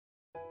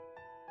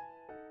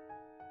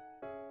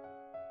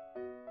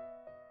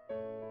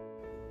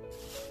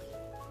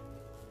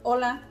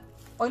Hola,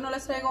 hoy no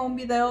les traigo un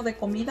video de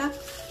comida,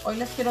 hoy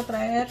les quiero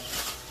traer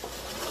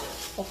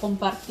o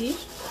compartir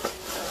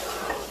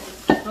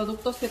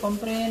productos que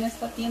compré en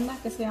esta tienda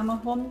que se llama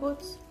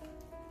Homegoods.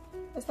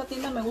 Esta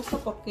tienda me gusta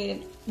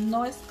porque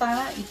no es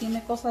cara y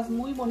tiene cosas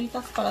muy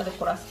bonitas para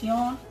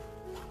decoración,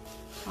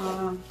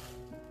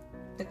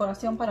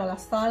 decoración para la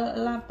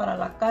sala, para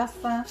la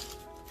casa,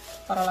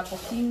 para la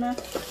cocina,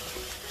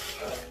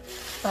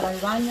 para el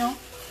baño,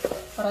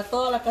 para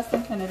toda la casa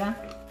en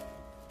general.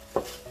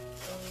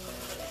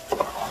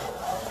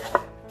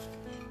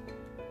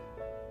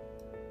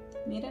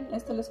 Miren,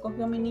 este lo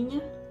escogió mi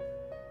niña,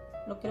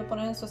 lo quiero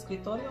poner en su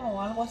escritorio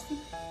o algo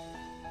así.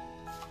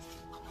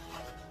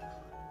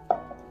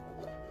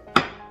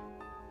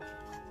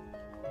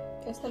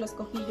 Este lo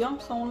escogí yo,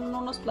 son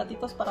unos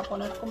platitos para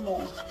poner como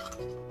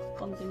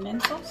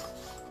condimentos.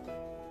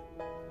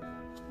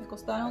 Me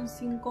costaron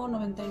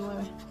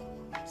 $5.99,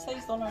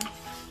 $6.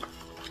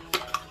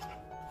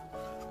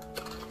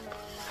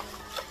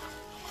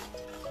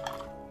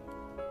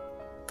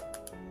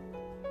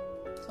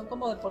 Son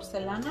como de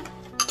porcelana.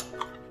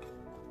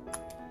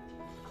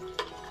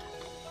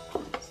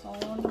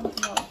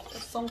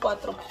 Son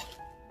 4.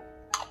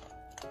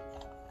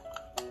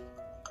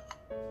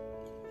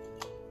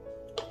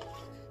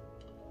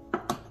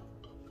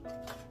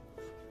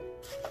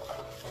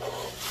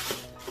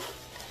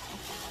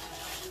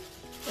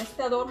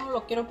 Este adorno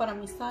lo quiero para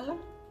mi sala.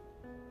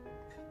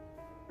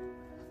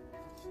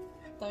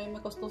 También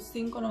me costó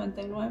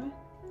 $5.99.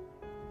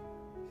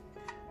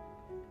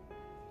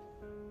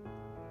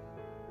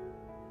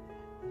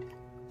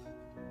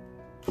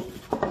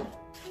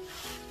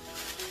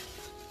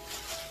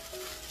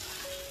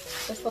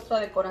 Esta otra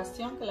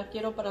decoración que la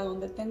quiero para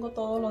donde tengo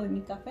todo lo de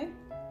mi café,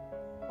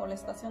 o la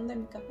estación de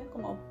mi café,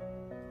 como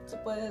se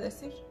puede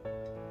decir.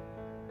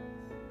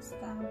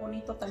 Está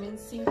bonito también,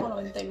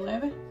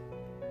 $5.99.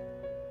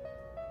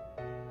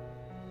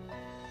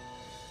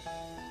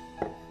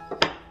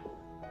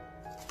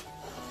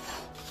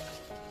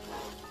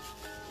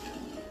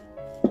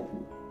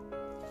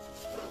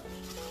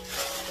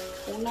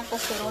 Una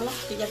cacerola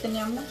que ya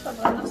tenía muchas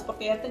ganas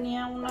porque ya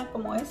tenía una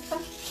como esta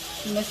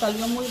y me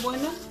salió muy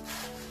buena.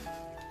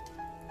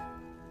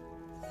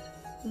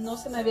 No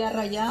se me había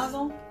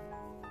rayado.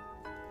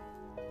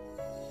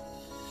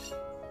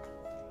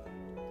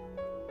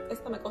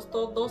 Esta me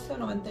costó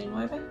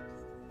 $12.99.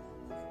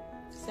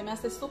 Se me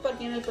hace súper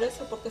bien el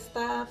precio porque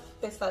está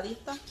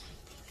pesadita.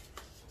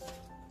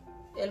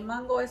 El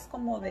mango es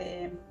como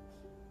de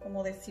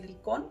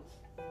silicón.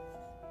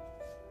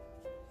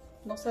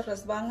 No se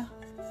resbala.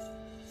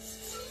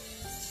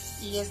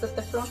 Y es de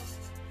teflón.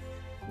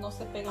 No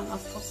se pegan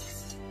las cosas.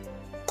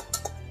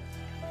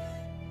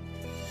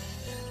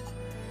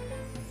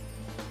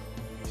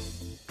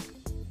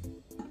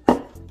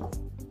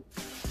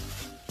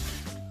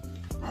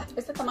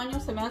 Este tamaño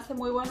se me hace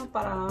muy bueno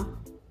para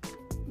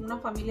una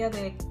familia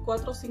de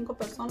 4 o 5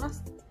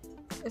 personas.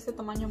 Este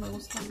tamaño me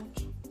gusta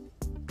mucho.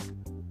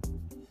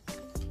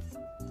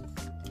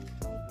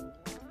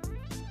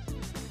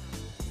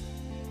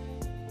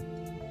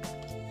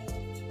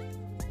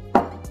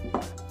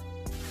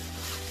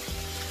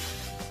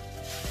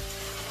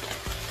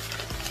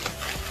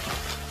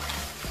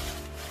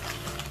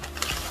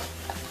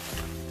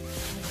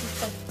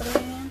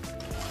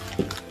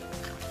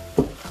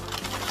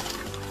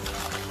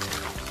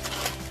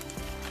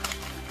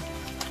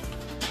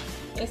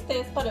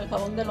 Este es para el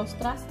jabón de los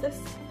trastes,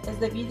 es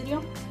de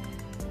vidrio.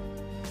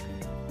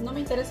 No me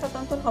interesa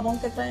tanto el jabón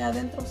que trae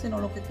adentro, sino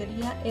lo que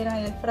quería era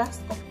el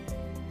frasco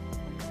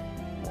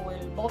o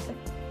el bote,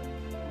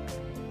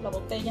 la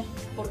botella,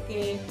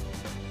 porque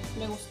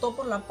me gustó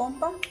por la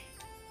pompa.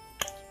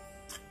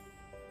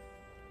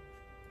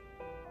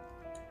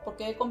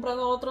 Porque he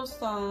comprado otros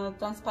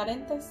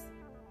transparentes,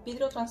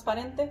 vidrio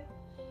transparente,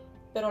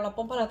 pero la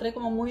pompa la trae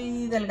como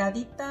muy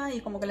delgadita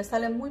y como que le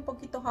sale muy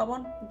poquito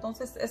jabón.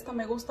 Entonces esta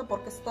me gusta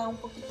porque está un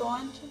poquito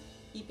ancha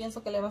y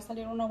pienso que le va a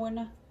salir una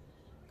buena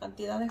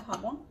cantidad de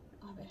jabón.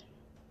 A ver.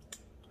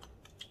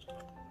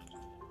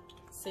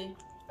 Sí.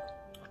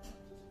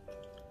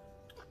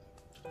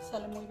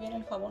 Sale muy bien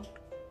el jabón.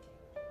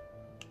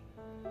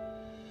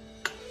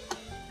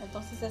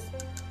 Entonces es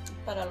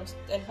para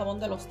el jabón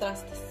de los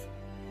trastes.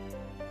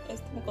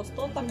 Este me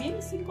costó también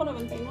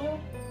 $5.99.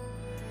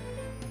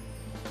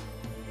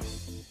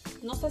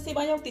 No sé si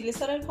vaya a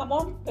utilizar el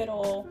jabón,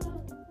 pero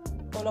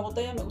la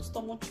botella me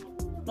gustó mucho.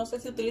 No sé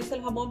si utilice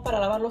el jabón para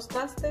lavar los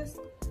trastes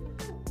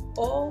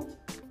o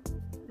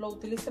lo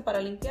utilice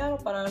para limpiar o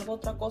para alguna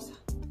otra cosa.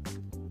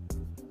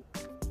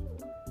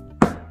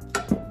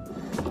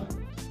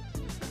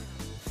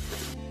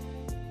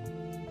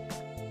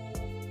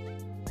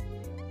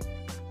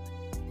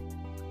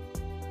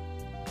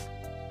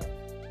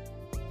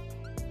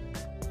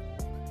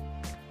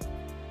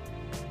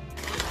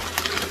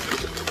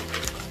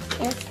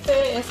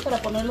 Este es para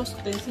poner los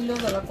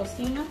utensilios de la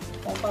cocina,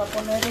 como para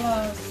poner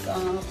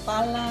las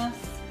palas,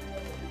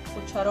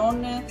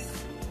 cucharones.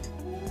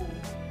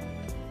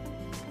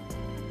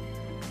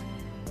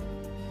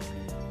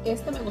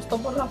 Este me gustó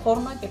por la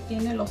forma que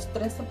tiene los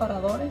 3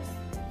 separadores.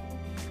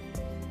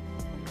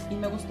 Y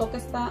me gustó que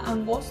está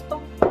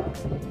angosto,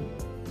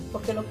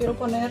 porque lo quiero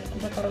poner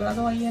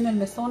recargado ahí en el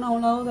mesón a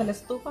un lado de la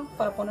estufa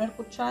para poner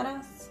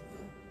cucharas,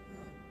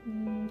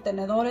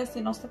 tenedores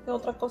y no sé qué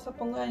otra cosa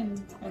ponga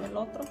en el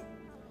otro.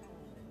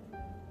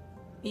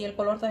 Y el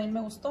color también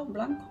me gustó,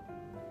 blanco.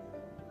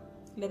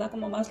 Le da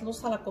como más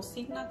luz a la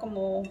cocina,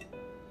 como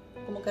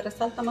que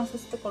resalta más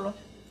este color.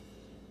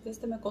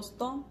 Este me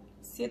costó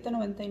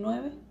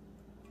 $7.99.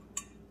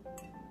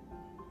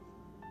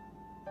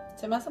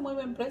 Se me hace muy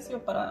buen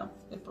precio para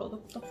el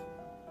producto.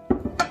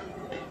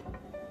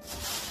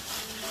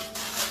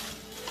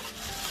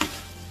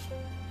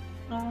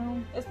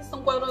 Este es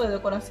un cuadro de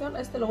decoración.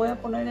 Este lo voy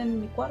a poner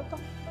en mi cuarto.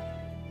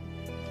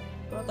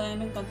 Pero también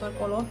me encantó el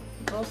color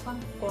rosa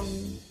con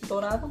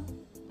dorado.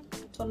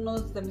 Son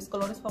unos de mis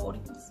colores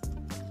favoritos.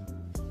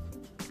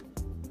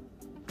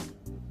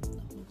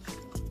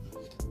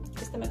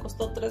 Este me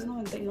costó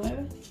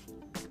 $3.99.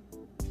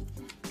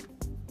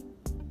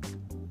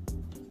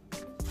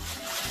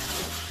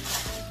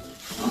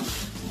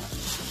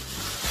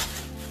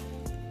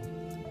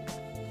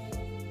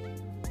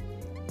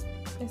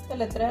 Este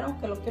letrero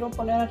que lo quiero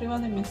poner arriba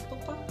de mi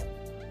estufa,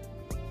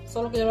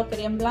 solo que yo lo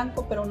quería en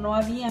blanco, pero no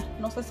había.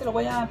 No sé si lo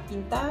voy a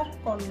pintar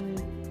con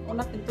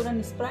una pintura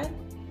en spray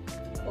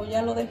o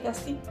ya lo dejé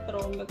así,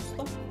 pero me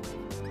gustó.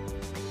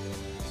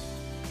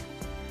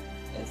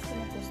 Este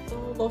me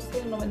costó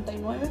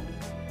 $12.99.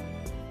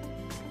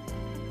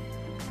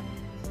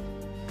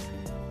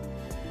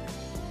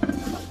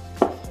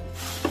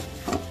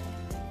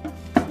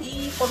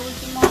 Y por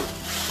último,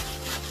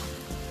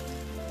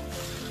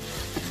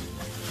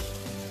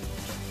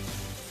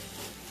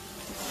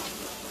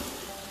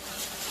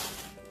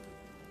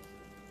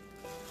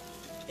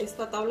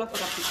 esta tabla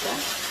para picar.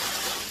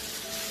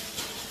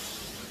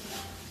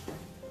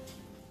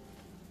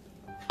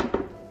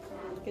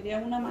 Quería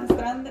una más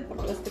grande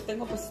porque las que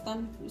tengo pues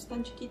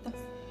están chiquitas.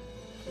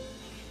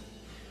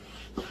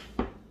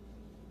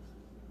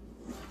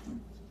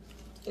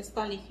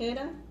 Está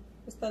ligera,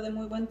 está de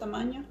muy buen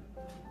tamaño.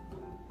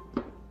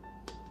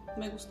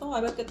 Me gustó,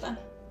 a ver qué tal.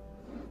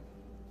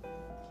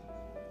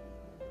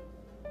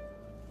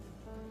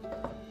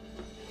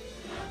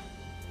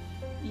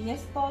 Y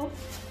esto,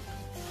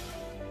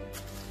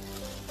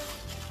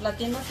 la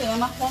tienda se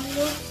llama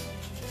Homegoods.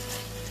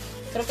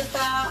 Creo que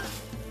está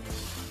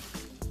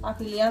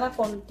afiliada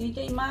con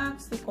TJ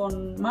Maxx y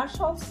con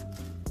Marshalls,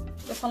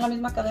 que son la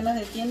misma cadena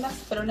de tiendas,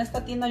 pero en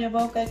esta tienda yo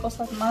veo que hay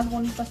cosas más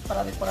bonitas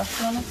para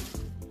decoraciones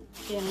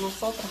que en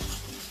nosotras.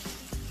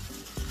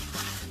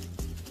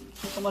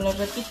 Y como les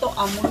repito,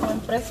 a muy buen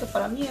precio.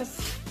 Para mí es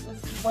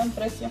buen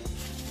precio.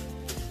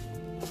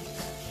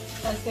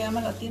 Ahí se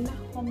llama la tienda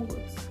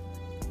Homegoods.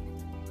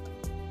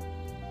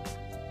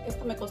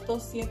 Esto me costó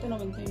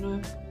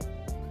 $7.99.